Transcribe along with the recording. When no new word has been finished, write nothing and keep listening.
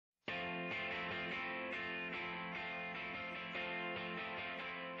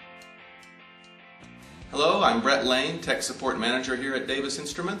Hello, I'm Brett Lane, Tech Support Manager here at Davis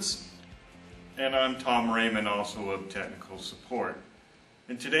Instruments. And I'm Tom Raymond, also of Technical Support.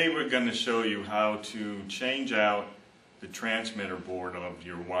 And today we're going to show you how to change out the transmitter board of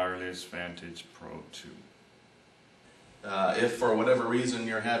your wireless Vantage Pro2. If for whatever reason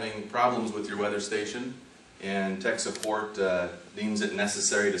you're having problems with your weather station and Tech Support deems it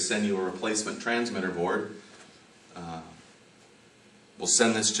necessary to send you a replacement transmitter board, we'll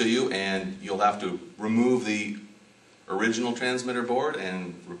send this to you and you'll have to remove the original transmitter board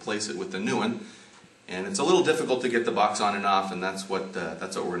and replace it with the new one. And it's a little difficult to get the box on and off, and that's what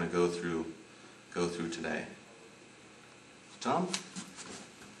we're going to go through today. Tom?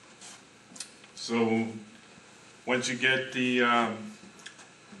 So once you get the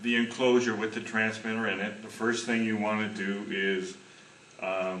enclosure with the transmitter in it, the first thing you want to do is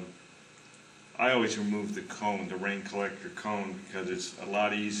I always remove the cone, the rain collector cone, because it's a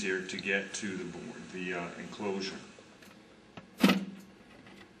lot easier to get to the board, the enclosure.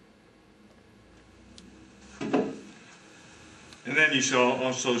 And then you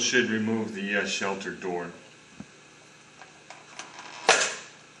also should remove the shelter door.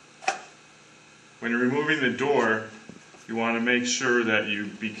 When you're removing the door, you want to make sure that you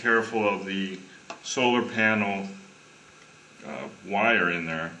be careful of the solar panel wire in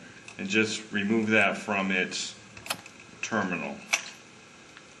there, and just remove that from its terminal.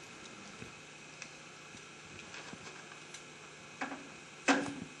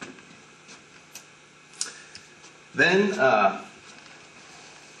 Then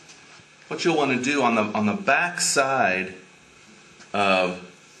what you'll want to do on the back side of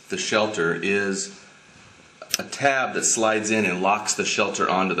the shelter is a tab that slides in and locks the shelter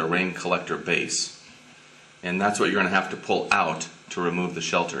onto the rain collector base. And that's what you're going to have to pull out to remove the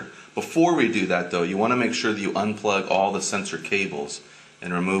shelter. Before we do that though, you want to make sure that you unplug all the sensor cables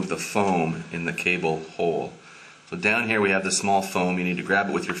and remove the foam in the cable hole. So down here we have the small foam. You need to grab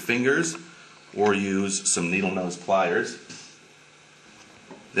it with your fingers or use some needle nose pliers.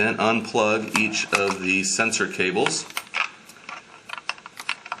 Then unplug each of the sensor cables.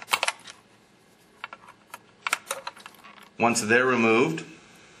 Once they're removed,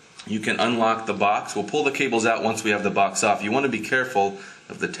 you can unlock the box. We'll pull the cables out once we have the box off. You want to be careful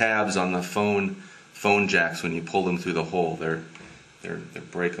of the tabs on the phone jacks when you pull them through the hole. They're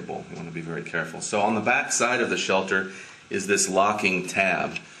breakable. You want to be very careful. So on the back side of the shelter is this locking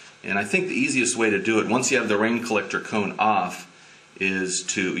tab. And I think the easiest way to do it, once you have the rain collector cone off, is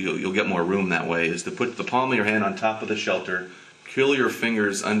to, you'll get more room that way, is to put the palm of your hand on top of the shelter, curl your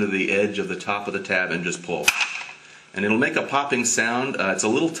fingers under the edge of the top of the tab and just pull. And it'll make a popping sound. It's a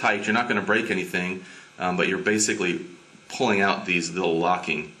little tight, you're not going to break anything, but you're basically pulling out these little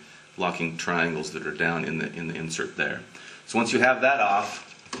locking triangles that are down in the insert there. So once you have that off,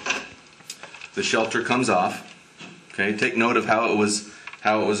 the shelter comes off. Okay, take note of how it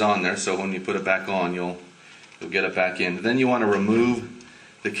was on there, so when you put it back on, you'll get it back in. Then you want to remove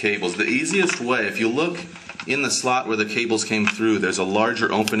the cables. The easiest way, if you look in the slot where the cables came through, there's a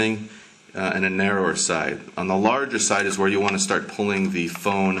larger opening and a narrower side. On the larger side is where you want to start pulling the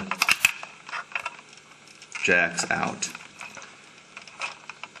phone jacks out.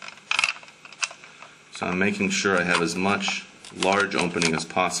 So I'm making sure I have as much large opening as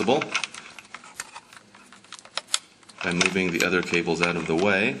possible by moving the other cables out of the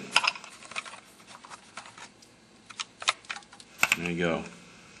way. There you go.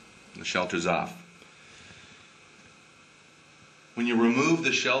 The shelter's off. When you remove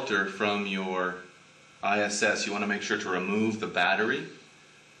the shelter from your ISS, you want to make sure to remove the battery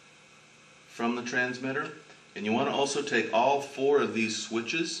from the transmitter. And you want to also take all 4 of these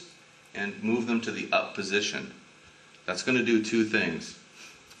switches and move them to the up position. That's going to do 2 things.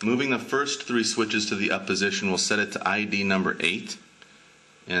 Moving the first 3 switches to the up position will set it to ID number 8,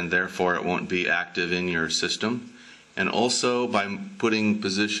 and therefore it won't be active in your system. And also by putting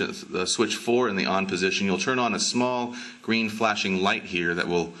switch 4 in the on position, you'll turn on a small green flashing light here that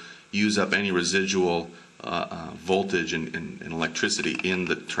will use up any residual voltage and electricity in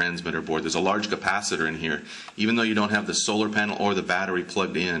the transmitter board. There's a large capacitor in here. Even though you don't have the solar panel or the battery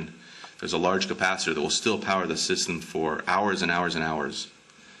plugged in, there's a large capacitor that will still power the system for hours and hours and hours.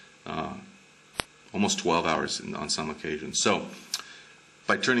 Almost 12 hours on some occasions. So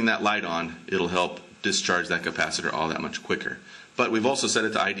by turning that light on, it'll help discharge that capacitor all that much quicker. But we've also set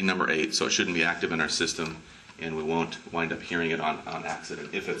it to ID number 8, so it shouldn't be active in our system, and we won't wind up hearing it on accident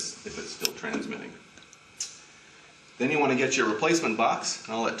if it's still transmitting. Then you want to get your replacement box.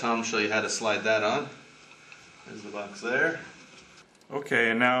 I'll let Tom show you how to slide that on. There's the box there. Okay,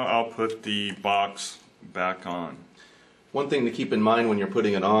 and now I'll put the box back on. One thing to keep in mind when you're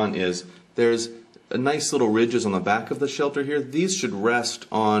putting it on is there's nice little ridges on the back of the shelter here. These should rest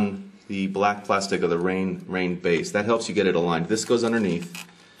on the black plastic of the rain base. That helps you get it aligned. This goes underneath,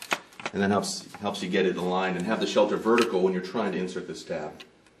 and that helps you get it aligned and have the shelter vertical when you're trying to insert this tab.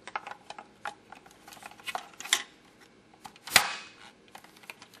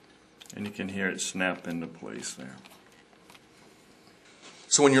 And you can hear it snap into place there.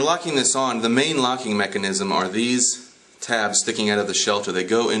 So when you're locking this on, the main locking mechanism are these tabs sticking out of the shelter. They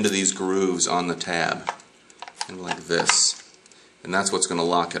go into these grooves on the tab, and like this. And that's what's going to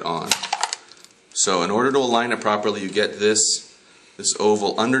lock it on. So in order to align it properly, you get this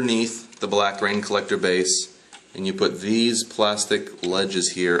oval underneath the black rain collector base, and you put these plastic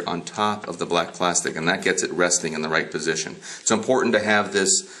ledges here on top of the black plastic, and that gets it resting in the right position. It's important to have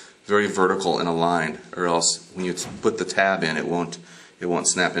this very vertical and aligned, or else when you put the tab in, it won't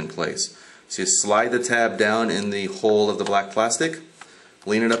snap in place. So you slide the tab down in the hole of the black plastic,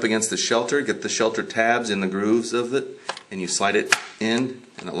 lean it up against the shelter, get the shelter tabs in the grooves of it, and you slide it in,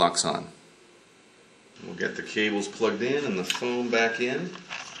 and it locks on. We'll get the cables plugged in and the foam back in.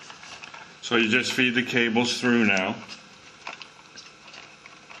 So you just feed the cables through now.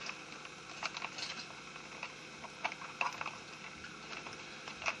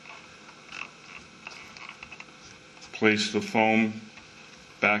 Place the foam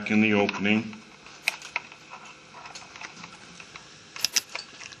back in the opening.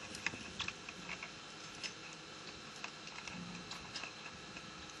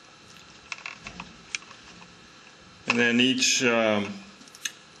 And then each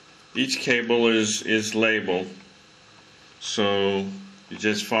cable is labeled. So you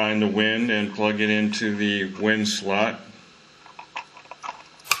just find the wind and plug it into the wind slot.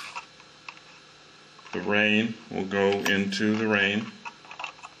 The rain will go into the rain,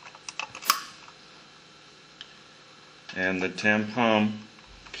 and the temp-hum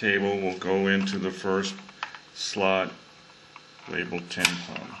cable will go into the first slot labeled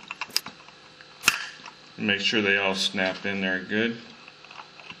temp-hum. Make sure they all snap in there good.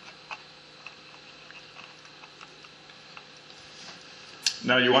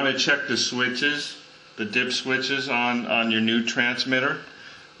 Now you want to check the switches, the dip switches on your new transmitter.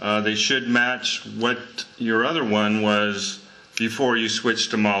 They should match what your other one was before you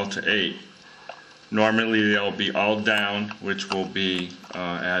switched them all to 8. Normally they'll be all down, which will be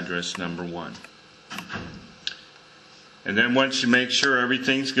address number 1. And then once you make sure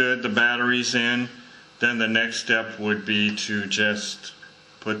everything's good, the battery's in, then the next step would be to just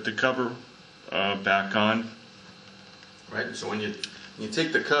put the cover back on. Right, so when you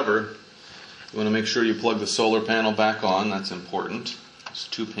take the cover, you want to make sure you plug the solar panel back on. That's important. There's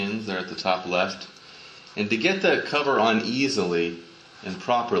 2 pins there at the top left. And to get the cover on easily and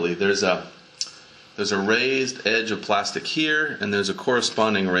properly, there's a raised edge of plastic here, and there's a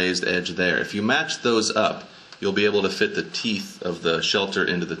corresponding raised edge there. If you match those up, you'll be able to fit the teeth of the shelter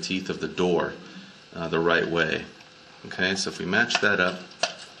into the teeth of the door the right way. Okay, so if we match that up,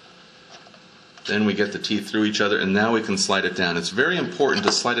 then we get the teeth through each other, and now we can slide it down. It's very important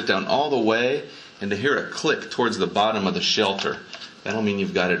to slide it down all the way and to hear a click towards the bottom of the shelter. That'll mean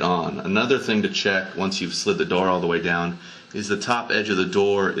you've got it on. Another thing to check once you've slid the door all the way down is the top edge of the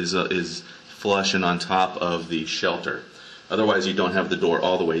door is flush and on top of the shelter. Otherwise you don't have the door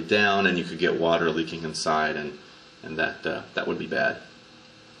all the way down, and you could get water leaking inside, and that would be bad.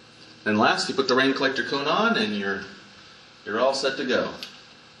 And last, you put the rain collector cone on, and you're all set to go.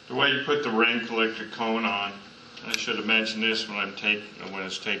 The way you put the rain collector cone on, I should have mentioned this when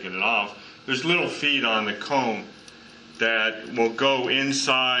it's taking it off. There's little feet on the cone that will go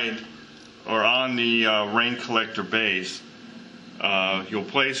inside or on the rain collector base. You'll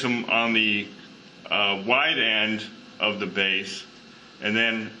place them on the wide end of the base, and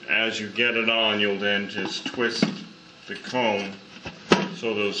then as you get it on, you'll then just twist the cone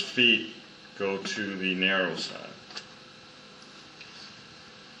so those feet go to the narrow side.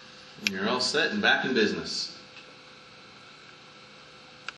 You're all set and back in business.